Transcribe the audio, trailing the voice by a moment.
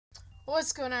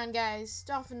What's going on, guys?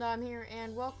 Dolphin Dom here,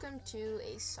 and welcome to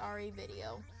a sorry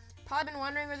video. Probably been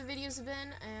wondering where the videos have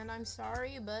been, and I'm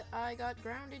sorry, but I got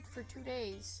grounded for 2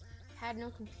 days. Had no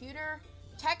computer.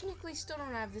 Technically, still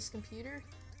don't have this computer.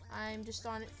 I'm just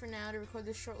on it for now to record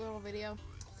this short little video.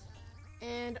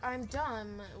 And I'm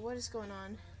dumb. What is going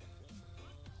on?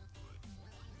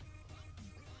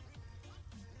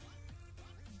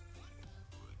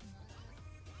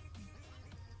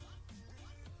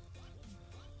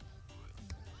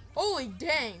 Holy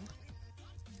dang!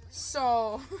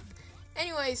 So,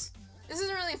 anyways, this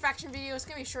isn't really a faction video, it's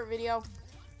gonna be a short video.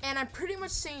 And I'm pretty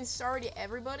much saying sorry to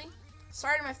everybody.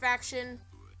 Sorry to my faction.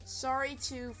 Sorry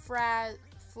to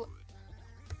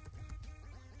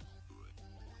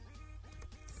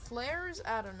Flares?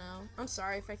 I don't know. I'm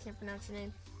sorry if I can't pronounce your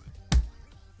name.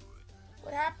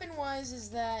 What happened is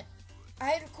that I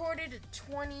had recorded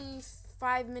a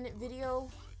 25-minute video.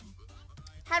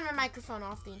 Had my microphone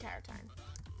off the entire time.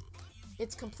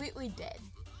 It's completely dead.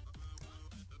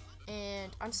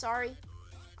 And I'm sorry.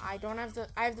 I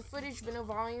have the footage but no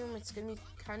volume. It's gonna be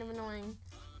kind of annoying,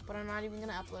 but I'm not even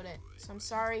gonna upload it. So I'm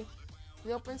sorry.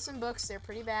 We opened some books, they're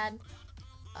pretty bad.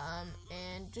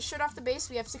 And just shut off the base.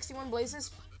 We have 61 blazes.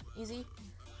 Easy.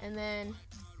 And then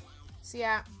so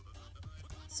yeah.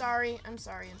 Sorry. I'm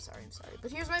sorry. But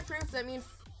here's my proof that me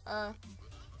and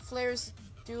Flares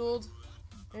dueled.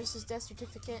 There's his death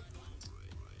certificate.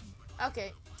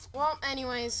 Okay. Well,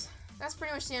 anyways, that's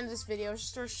pretty much the end of this video.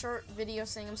 Just a short video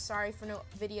saying I'm sorry for no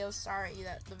video. Sorry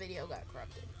that the video got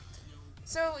corrupted.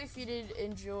 So, if you did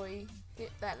enjoy,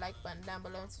 hit that like button down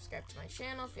below and subscribe to my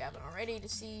channel if you haven't already to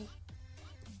see,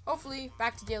 hopefully,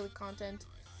 back to daily content.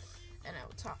 And I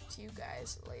will talk to you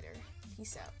guys later.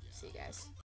 Peace out. See you guys.